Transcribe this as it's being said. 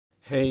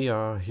Hey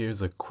y'all,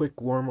 here's a quick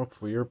warm up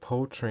for your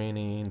pole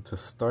training. To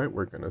start,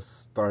 we're going to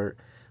start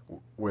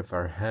with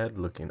our head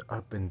looking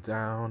up and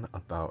down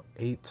about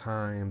 8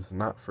 times,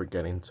 not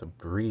forgetting to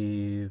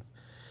breathe.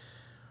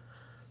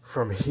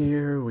 From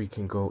here, we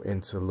can go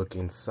into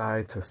looking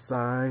side to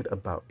side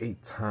about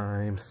 8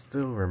 times,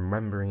 still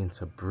remembering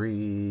to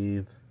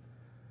breathe.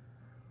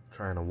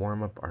 Trying to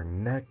warm up our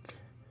neck,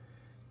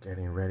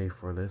 getting ready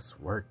for this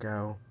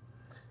workout.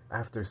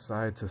 After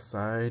side to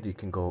side, you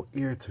can go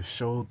ear to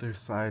shoulder,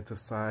 side to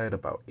side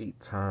about 8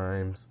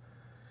 times.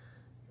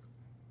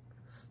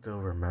 Still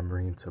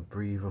remembering to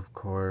breathe, of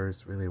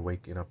course, really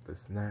waking up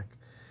this neck.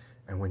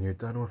 And when you're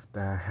done with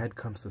that, head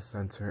comes to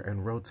center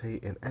and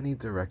rotate in any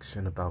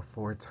direction about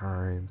 4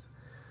 times.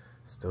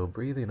 Still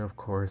breathing, of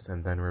course,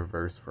 and then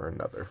reverse for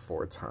another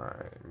 4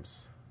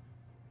 times.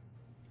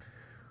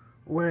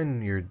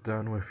 When you're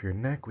done with your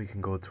neck, we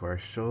can go to our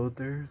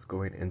shoulders,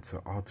 going into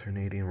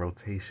alternating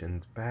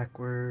rotations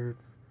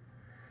backwards.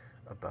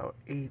 About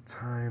 8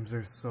 times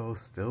or so,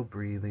 still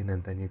breathing,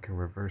 and then you can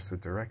reverse the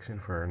direction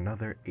for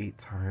another 8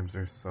 times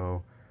or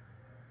so.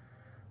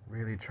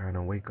 Really trying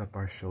to wake up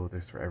our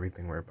shoulders for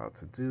everything we're about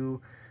to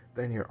do.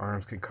 Then your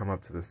arms can come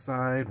up to the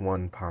side,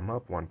 one palm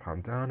up, one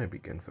palm down, and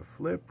begin to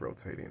flip,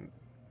 rotating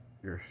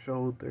your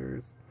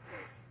shoulders.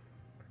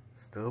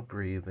 Still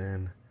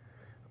breathing.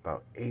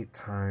 About 8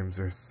 times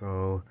or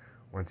so.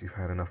 Once you've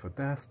had enough of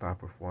that,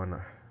 stop with one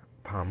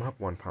palm up,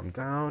 one palm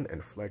down,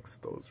 and flex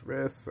those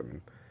wrists and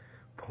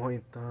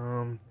point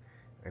them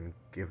and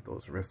give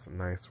those wrists a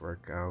nice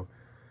workout.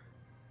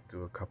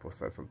 Do a couple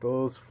sets of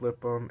those,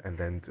 flip them, and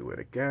then do it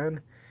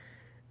again.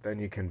 Then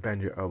you can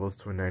bend your elbows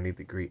to a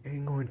 90-degree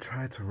angle and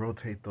try to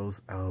rotate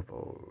those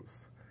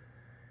elbows.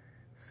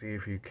 See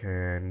if you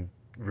can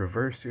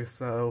reverse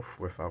yourself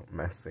without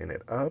messing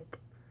it up.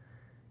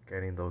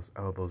 Getting those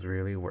elbows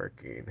really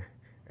working.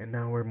 And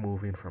now we're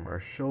moving from our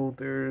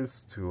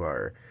shoulders to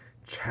our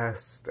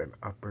chest and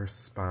upper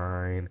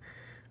spine.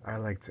 I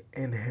like to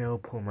inhale,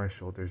 pull my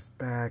shoulders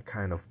back,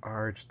 kind of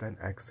arch, then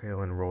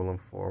exhale and roll them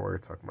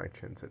forward, tuck my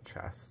chin to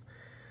chest.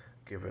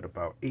 Give it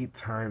about 8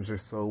 times or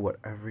so,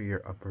 whatever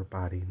your upper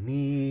body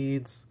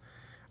needs.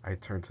 I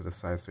turn to the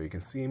side so you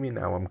can see me.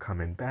 Now I'm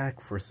coming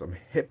back for some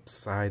hips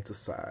side to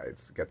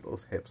sides to get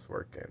those hips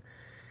working.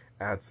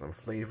 Add some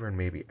flavor and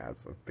maybe add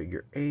some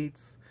figure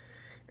eights.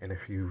 And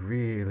if you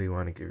really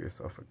want to give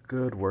yourself a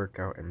good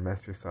workout and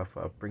mess yourself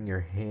up, bring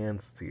your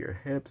hands to your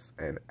hips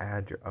and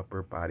add your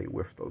upper body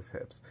with those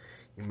hips.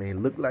 You may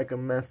look like a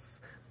mess,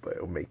 but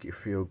it'll make you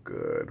feel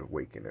good,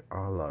 waking it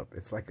all up.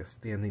 It's like a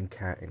standing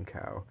cat and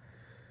cow.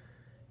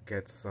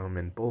 Get some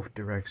in both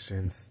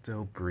directions,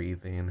 still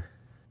breathing.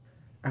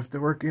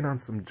 After working on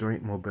some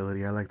joint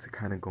mobility, I like to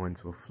kind of go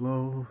into a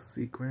flow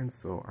sequence.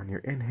 So on your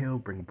inhale,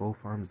 bring both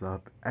arms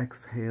up.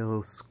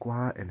 Exhale,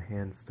 squat and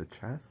hands to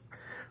chest.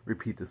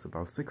 Repeat this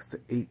about 6 to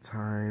 8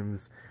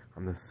 times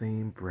on the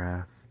same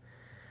breath.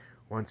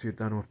 Once you're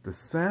done with the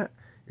set,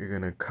 you're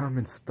going to come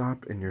and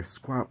stop in your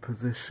squat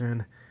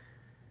position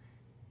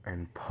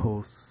and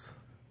pulse.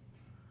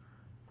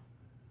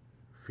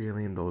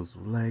 Feeling those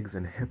legs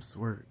and hips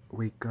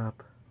wake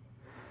up.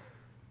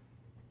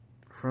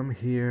 From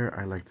here,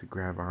 I like to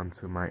grab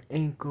onto my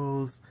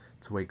ankles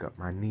to wake up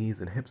my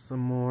knees and hips some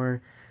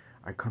more.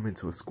 I come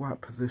into a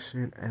squat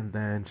position and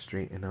then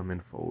straighten them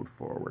and fold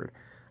forward.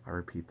 I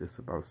repeat this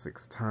about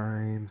 6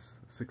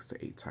 times, 6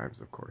 to 8 times,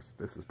 of course.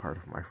 This is part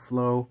of my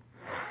flow.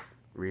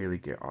 Really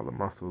get all the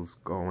muscles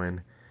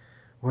going.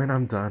 When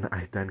I'm done,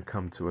 I then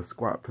come to a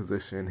squat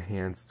position,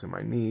 hands to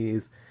my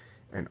knees,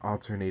 and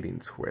alternating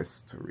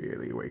twists to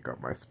really wake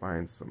up my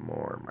spine some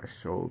more, my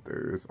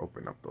shoulders,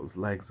 open up those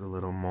legs a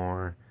little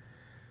more.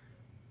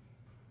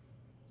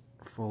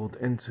 Fold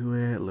into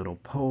it, little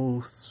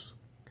pulse.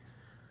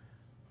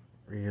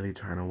 Really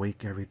trying to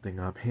wake everything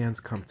up. Hands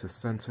come to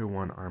center,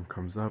 one arm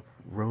comes up,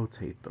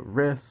 rotate the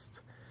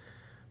wrist,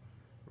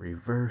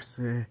 reverse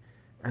it,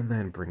 and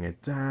then bring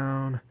it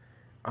down.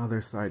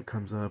 Other side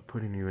comes up,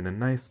 putting you in a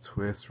nice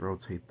twist,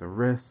 rotate the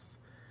wrist,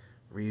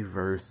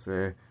 reverse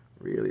it.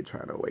 Really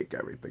trying to wake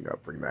everything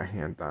up, bring that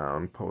hand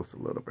down, pulse a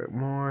little bit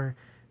more,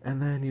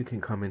 and then you can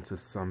come into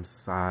some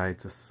side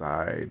to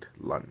side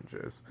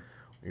lunges.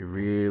 You're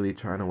really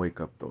trying to wake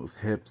up those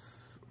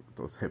hips,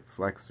 those hip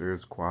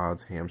flexors,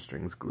 quads,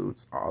 hamstrings,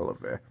 glutes, all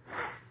of it.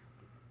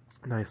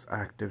 Nice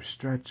active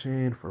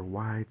stretching for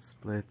wide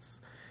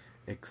splits,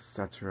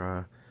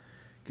 etc.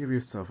 Give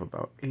yourself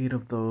about 8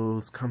 of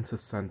those. Come to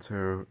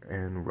center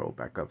and roll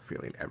back up,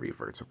 feeling every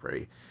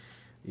vertebrae.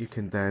 You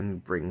can then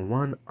bring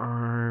one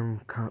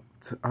arm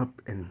up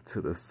and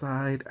to the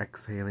side,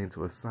 exhaling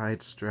to a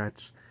side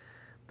stretch.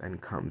 Then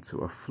come to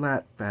a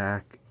flat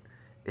back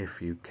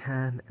if you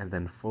can, and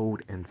then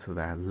fold into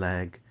that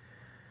leg.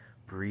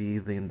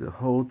 Breathing the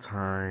whole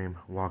time.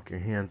 Walk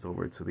your hands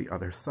over to the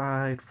other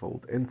side,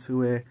 fold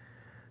into it.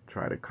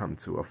 Try to come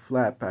to a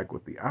flat back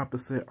with the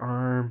opposite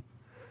arm.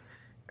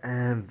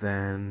 And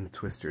then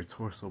twist your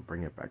torso,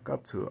 bring it back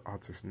up to an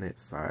alternate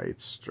side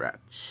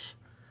stretch.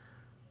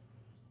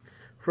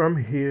 From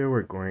here,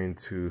 we're going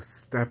to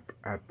step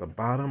at the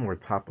bottom or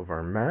top of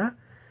our mat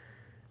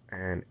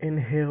And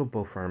inhale,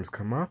 both arms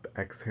come up.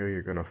 Exhale,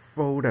 you're going to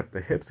fold at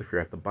the hips. If you're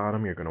at the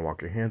bottom, you're going to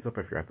walk your hands up.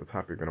 If you're at the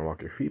top, you're going to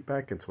walk your feet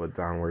back into a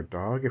downward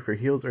dog. If your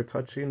heels are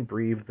touching,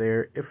 breathe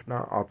there. If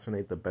not,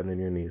 alternate the bend in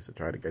your knees to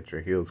try to get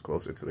your heels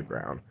closer to the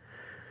ground.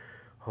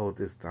 Hold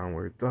this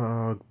downward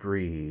dog.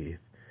 Breathe.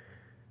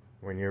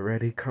 When you're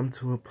ready, come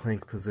to a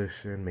plank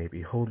position.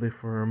 Maybe hold it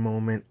for a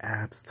moment.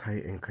 Abs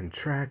tight and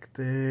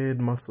contracted,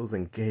 muscles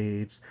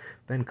engaged.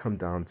 Then come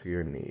down to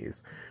your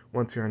knees.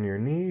 Once you're on your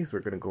knees, we're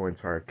going to go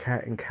into our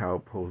cat and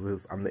cow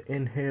poses. On the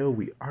inhale,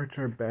 we arch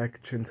our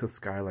back, chin to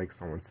sky like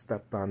someone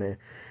stepped on it.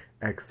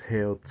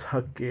 Exhale,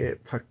 tuck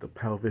it, tuck the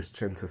pelvis,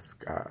 chin to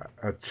sky,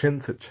 chin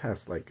to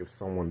chest like if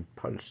someone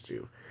punched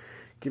you.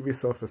 Give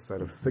yourself a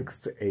set of 6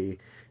 to 8,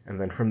 and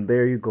then from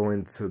there you go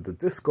into the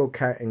disco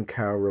cat and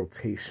cow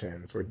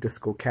rotations, or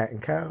disco cat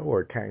and cow,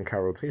 or cat and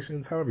cow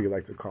rotations, however you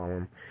like to call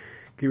them.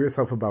 Give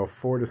yourself about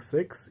 4 to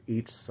 6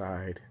 each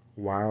side,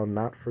 while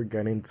not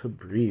forgetting to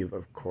breathe,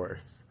 of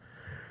course.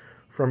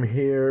 From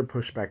here,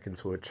 push back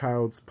into a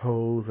child's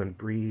pose and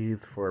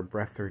breathe for a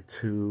breath or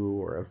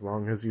two, or as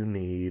long as you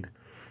need.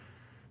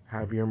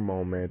 Have your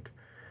moment.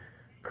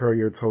 Curl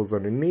your toes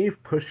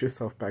underneath, push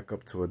yourself back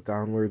up to a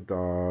downward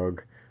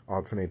dog.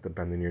 Alternate the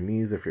bend in your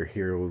knees if your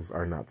heels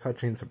are not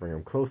touching to bring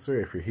them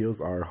closer. If your heels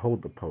are,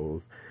 hold the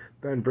pose.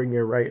 Then bring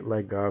your right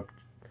leg up,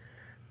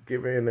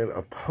 giving it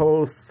a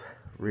pulse,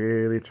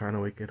 really trying to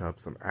wake it up.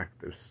 Some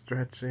active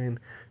stretching.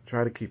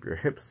 Try to keep your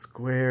hips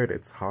squared.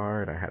 It's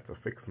hard. I had to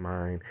fix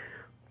mine.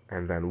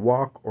 And then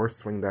walk or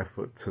swing that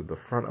foot to the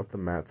front of the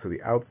mat, to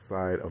the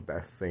outside of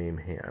that same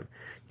hand.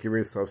 Give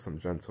yourself some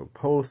gentle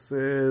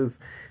pulses.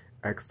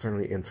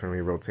 Externally,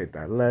 internally rotate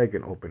that leg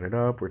and open it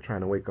up. We're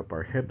trying to wake up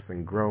our hips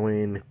and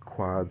growing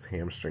quads,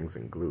 hamstrings,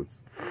 and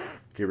glutes.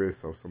 Give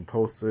yourself some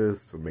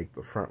pulses to make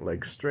the front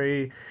leg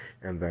straight,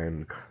 and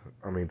then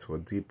to a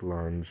deep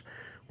lunge.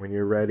 When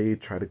you're ready,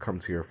 try to come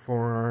to your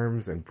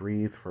forearms and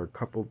breathe for a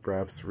couple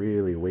breaths,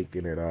 really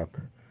waking it up.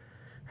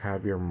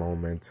 Have your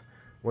moment.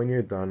 When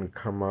you're done,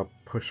 come up,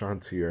 push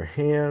onto your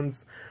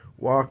hands,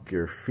 walk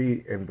your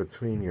feet in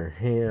between your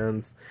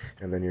hands,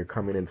 and then you're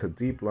coming into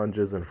deep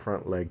lunges and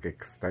front leg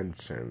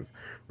extensions.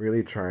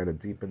 Really trying to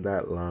deepen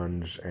that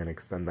lunge and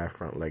extend that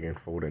front leg and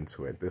fold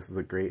into it. This is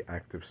a great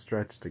active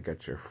stretch to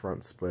get your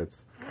front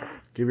splits.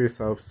 Give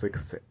yourself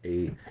 6 to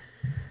 8.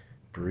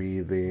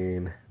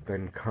 Breathing.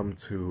 Then come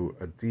to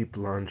a deep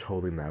lunge,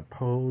 holding that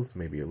pose,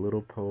 maybe a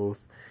little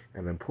pose,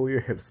 and then pull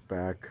your hips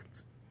back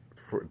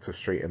to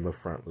straighten the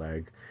front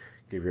leg.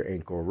 Give your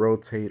ankle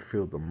rotate,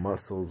 feel the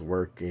muscles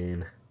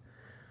working.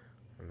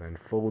 And then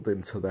fold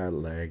into that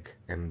leg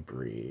and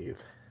breathe.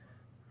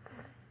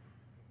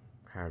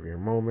 Have your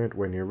moment.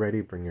 When you're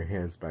ready, bring your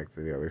hands back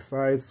to the other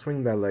side.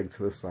 Swing that leg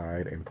to the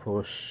side and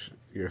push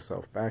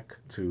yourself back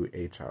to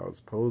a child's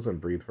pose and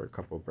breathe for a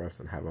couple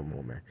breaths and have a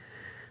moment.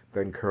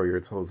 Then curl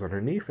your toes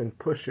underneath and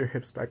push your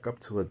hips back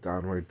up to a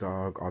downward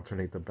dog.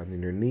 Alternate the bend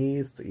in your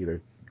knees to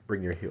either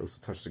bring your heels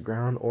to touch the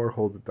ground or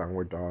hold the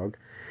downward dog.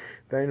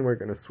 Then we're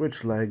going to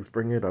switch legs,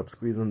 bring it up,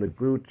 squeeze in the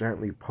glute,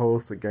 gently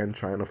pulse, again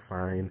trying to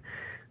find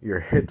your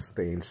hips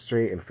staying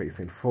straight and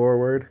facing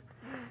forward.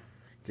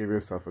 Give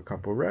yourself a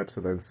couple reps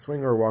and then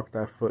swing or walk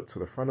that foot to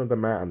the front of the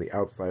mat on the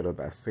outside of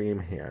that same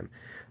hand.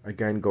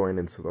 Again, going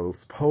into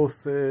those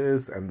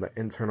pulses and the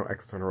internal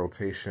external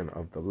rotation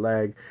of the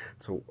leg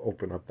to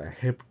open up that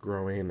hip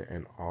growing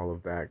and all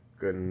of that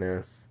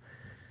goodness.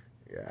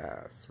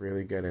 Yes,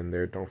 really get in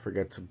there. Don't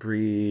forget to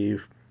breathe.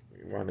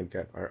 We want to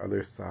get our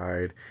other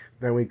side.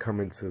 Then we come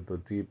into the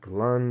deep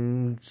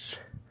lunge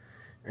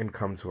and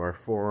come to our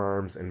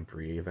forearms and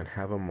breathe and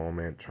have a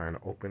moment trying to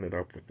open it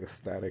up with the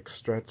static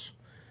stretch.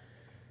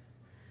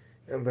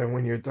 And then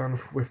when you're done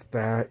with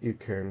that, you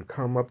can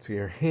come up to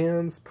your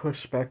hands,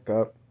 push back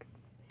up,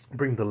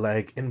 bring the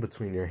leg in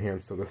between your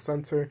hands to the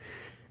center,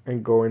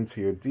 and go into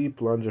your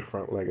deep lunge of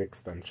front leg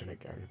extension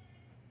again.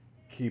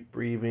 Keep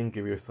breathing.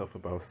 Give yourself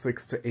about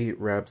 6 to 8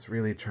 reps,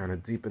 really trying to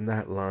deepen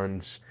that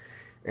lunge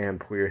and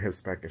pull your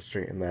hips back and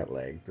straighten that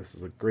leg. This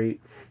is a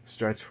great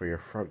stretch for your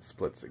front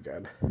splits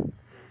again.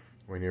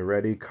 When you're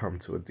ready, come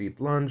to a deep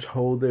lunge,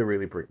 hold it,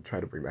 really try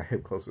to bring that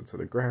hip closer to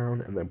the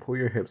ground, and then pull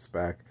your hips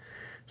back,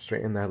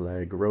 straighten that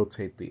leg,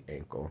 rotate the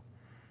ankle.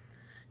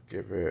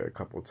 Give it a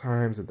couple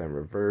times, and then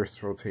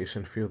reverse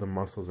rotation, feel the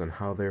muscles and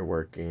how they're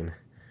working,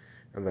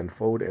 and then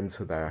fold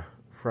into that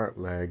front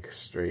leg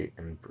straight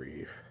and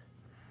breathe.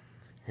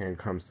 Hand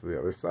comes to the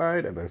other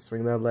side, and then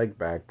swing that leg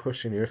back,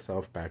 pushing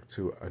yourself back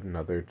to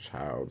another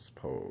child's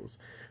pose.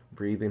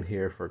 Breathing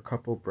here for a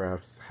couple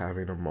breaths,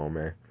 having a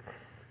moment.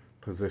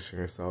 Position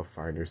yourself,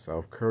 find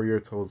yourself, curl your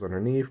toes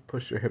underneath,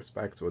 push your hips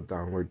back to a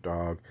downward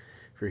dog.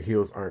 If your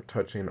heels aren't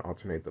touching,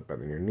 alternate the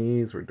bend in your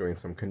knees. We're doing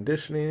some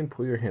conditioning.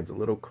 Pull your hands a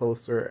little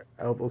closer,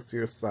 elbows to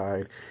your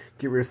side.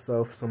 Give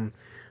yourself some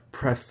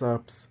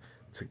press-ups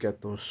to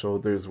get those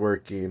shoulders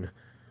working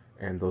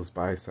and those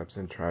biceps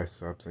and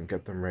triceps and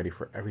get them ready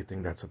for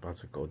everything that's about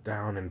to go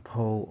down in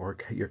pull or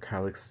your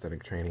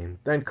calisthenic training.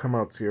 Then come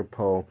out to your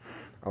pull.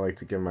 I like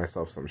to give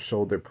myself some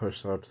shoulder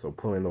push-ups, so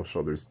pulling those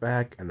shoulders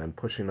back and then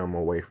pushing them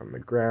away from the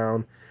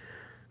ground.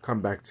 Come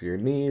back to your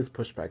knees,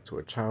 push back to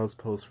a child's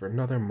pose for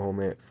another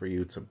moment for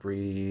you to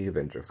breathe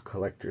and just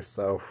collect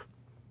yourself.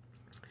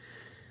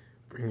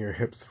 Bring your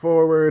hips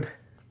forward,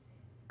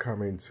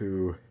 come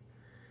into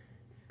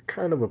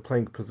kind of a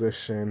plank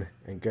position,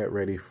 and get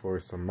ready for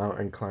some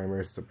mountain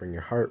climbers to bring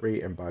your heart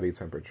rate and body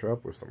temperature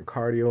up with some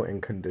cardio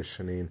and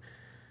conditioning.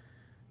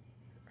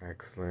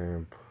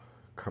 Excellent.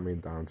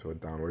 Coming down to a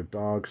downward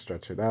dog,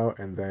 stretch it out,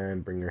 and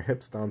then bring your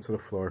hips down to the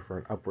floor for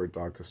an upward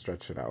dog to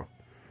stretch it out.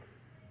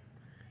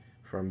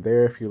 From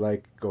there, if you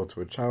like, go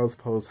to a child's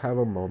pose, have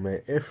a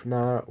moment. If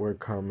not, we're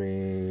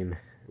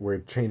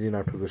changing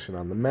our position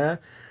on the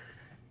mat,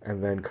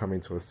 and then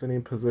coming to a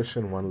sitting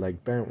position, one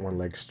leg bent, one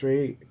leg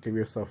straight. Give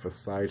yourself a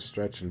side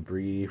stretch and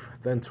breathe.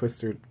 Then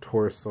twist your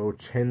torso,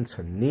 chin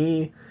to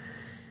knee,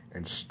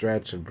 and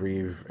stretch and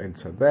breathe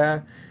into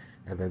that.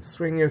 And then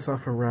swing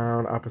yourself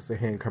around, opposite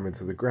hand coming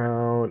to the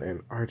ground,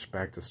 and arch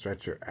back to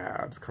stretch your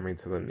abs, coming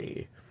to the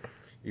knee.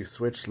 You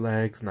switch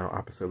legs, now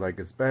opposite leg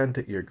is bent.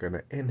 You're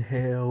gonna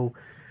inhale,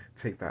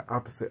 take that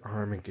opposite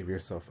arm and give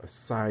yourself a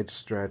side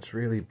stretch,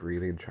 really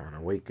breathing, trying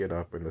to wake it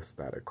up in the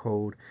static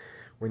hold.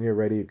 When you're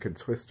ready, you can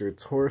twist your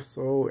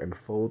torso and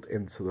fold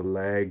into the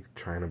leg,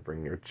 trying to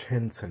bring your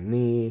chin to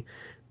knee.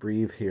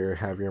 Breathe here,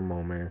 have your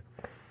moment.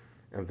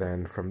 And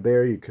then from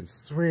there, you can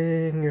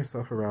swing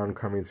yourself around,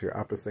 coming to your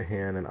opposite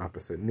hand and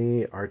opposite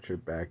knee. Arch your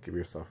back, give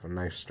yourself a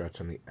nice stretch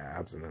on the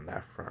abs and then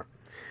that front.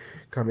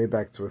 Coming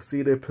back to a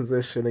seated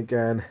position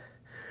again.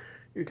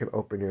 You can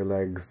open your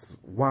legs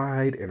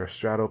wide in a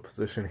straddle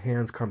position.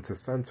 Hands come to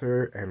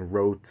center and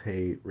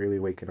rotate, really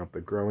waking up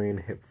the groin,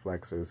 hip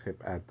flexors,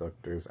 hip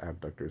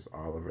abductors,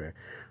 all of it.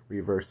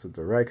 Reverse the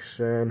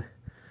direction.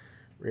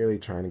 Really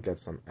trying to get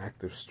some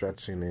active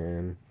stretching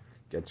in,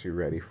 get you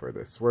ready for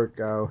this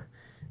workout.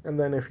 And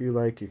then if you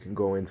like, you can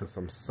go into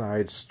some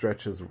side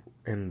stretches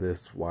in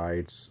this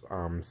wide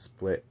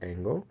split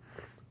angle.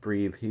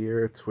 Breathe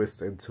here,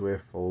 twist into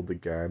it, fold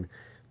again.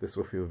 This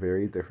will feel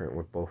very different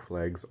with both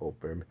legs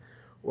open.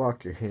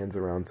 Walk your hands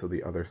around to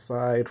the other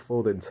side,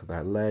 fold into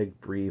that leg,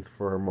 breathe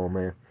for a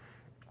moment.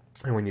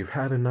 And when you've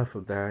had enough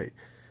of that,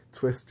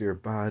 twist your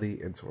body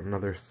into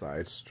another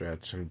side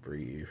stretch and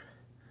breathe.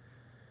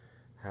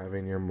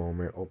 Having your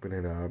moment, open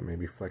it up,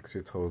 maybe flex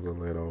your toes a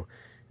little.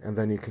 And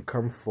then you can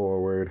come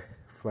forward,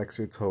 flex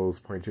your toes,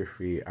 point your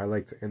feet. I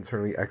like to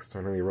internally,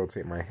 externally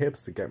rotate my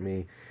hips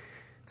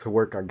to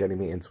work on getting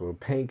me into a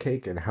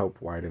pancake and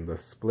help widen the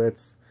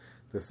splits.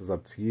 This is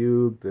up to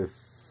you.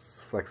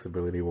 This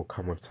flexibility will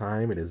come with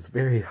time. It is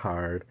very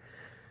hard,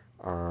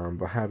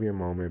 but have your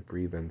moment,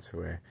 breathe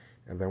into it.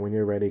 And then when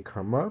you're ready,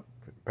 come up,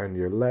 bend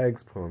your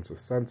legs, pull them to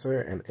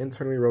center, and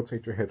internally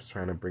rotate your hips,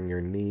 trying to bring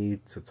your knee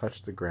to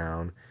touch the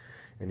ground.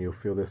 And you'll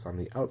feel this on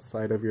the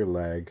outside of your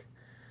leg,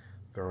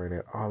 throwing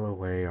it all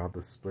away, all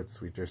the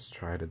splits we just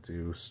try to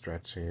do,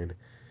 stretching.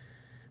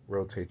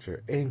 Rotate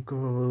your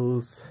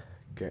ankles,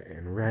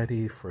 getting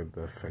ready for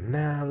the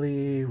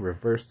finale.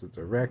 Reverse the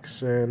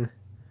direction.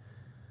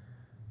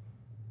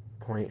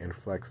 Point and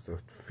flex the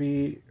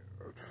feet.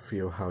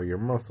 Feel how your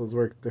muscles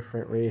work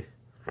differently.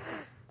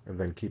 And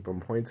then keep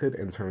them pointed.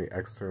 Internally,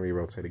 externally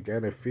rotate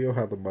again and feel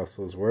how the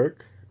muscles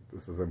work.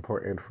 This is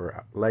important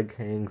for leg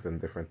hangs and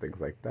different things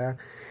like that.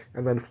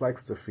 And then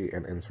flex the feet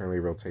and internally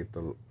rotate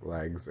the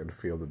legs and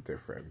feel the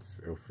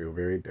difference. It'll feel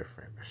very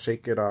different.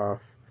 Shake it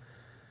off.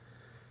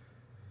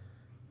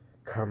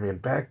 Coming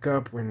back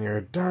up when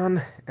you're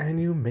done and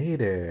you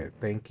made it.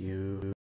 Thank you.